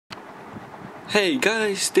Hey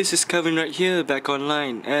guys, this is Kevin right here, back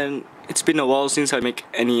online, and it's been a while since I make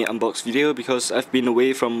any unbox video because I've been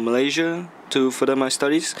away from Malaysia to further my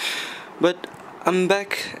studies. But I'm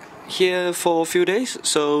back here for a few days,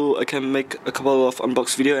 so I can make a couple of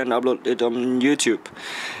unbox video and upload it on YouTube.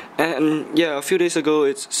 And yeah, a few days ago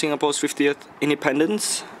it's Singapore's 50th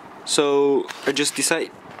independence, so I just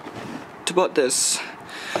decided to buy this.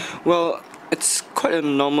 Well, it's quite a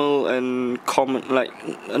normal and common, like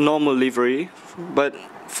a normal livery, but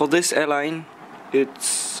for this airline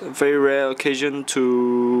it's a very rare occasion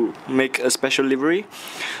to make a special livery,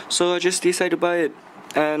 so I just decided to buy it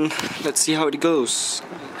and let's see how it goes.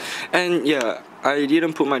 And yeah, I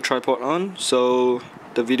didn't put my tripod on, so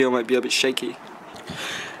the video might be a bit shaky.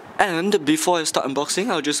 And before I start unboxing,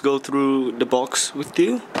 I'll just go through the box with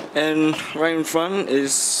you. And right in front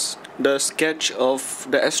is the sketch of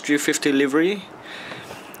the SG50 Livery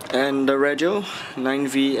and the radio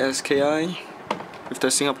 9VSKI with the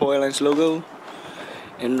Singapore Airlines logo.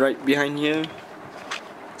 And right behind here,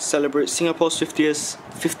 celebrate Singapore's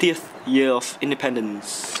 50th year of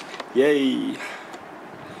independence. Yay!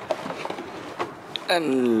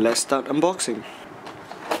 And let's start unboxing.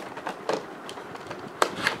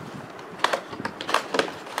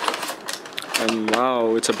 And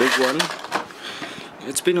wow, it's a big one.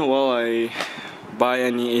 It's been a while I buy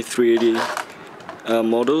any A380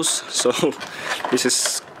 models, so this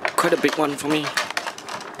is quite a big one for me.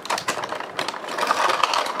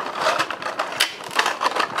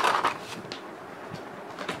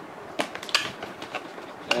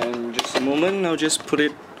 And just a moment, I'll just put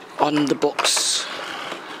it on the box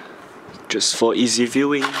just for easy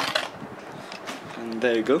viewing. And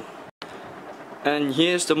there you go. And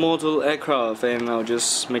here's the model aircraft, and I'll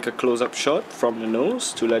just make a close-up shot from the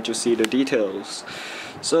nose to let you see the details.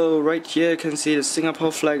 So right here you can see the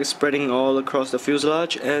Singapore flag is spreading all across the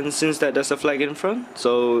fuselage, and since there's a flag in front,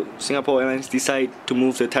 so Singapore Airlines decide to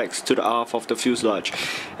move the text to the aft of the fuselage.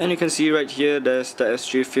 And you can see right here there's the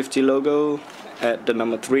SG50 logo at the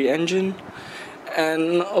number 3 engine,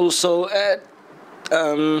 and also at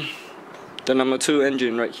the number 2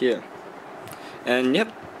 engine right here. And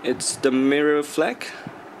yep, it's the mirror flag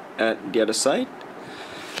at the other side.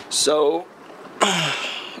 So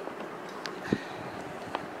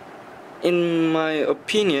in my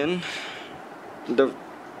opinion, the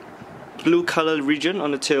blue color region on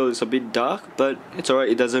the tail is a bit dark, but it's alright,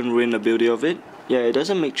 it doesn't ruin the beauty of it. Yeah, it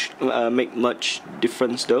doesn't make much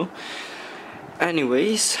difference though.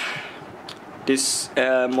 Anyways, this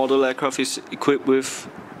model aircraft is equipped with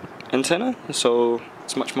antenna, so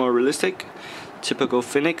it's much more realistic. Typical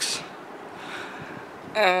Phoenix.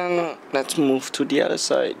 And let's move to the other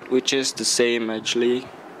side, which is the same actually.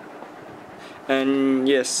 And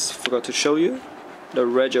yes, forgot to show you the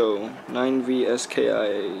radio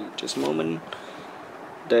 9VSKI. Just a moment.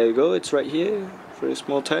 There you go, it's right here. Very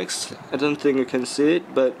small text. I don't think you can see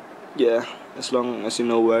it, but yeah, as long as you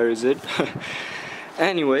know where is it.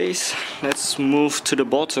 Anyways, let's move to the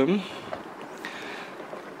bottom.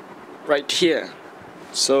 Right here.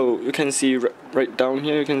 So you can see right down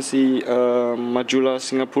here, you can see Majula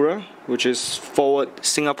Singapura, which is forward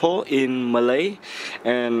Singapore in Malay,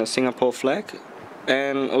 and a Singapore flag,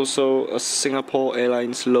 and also a Singapore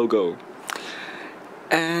Airlines logo.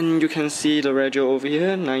 And you can see the radio over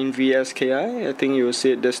here, 9VSKI. I think you will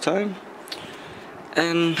see it this time.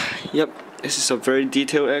 And yep, this is a very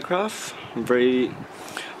detailed aircraft, very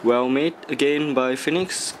well made again by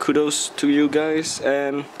Phoenix. Kudos to you guys.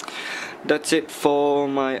 And that's it for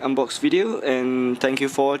my unbox video, and thank you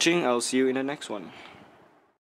for watching. I'll see you in the next one.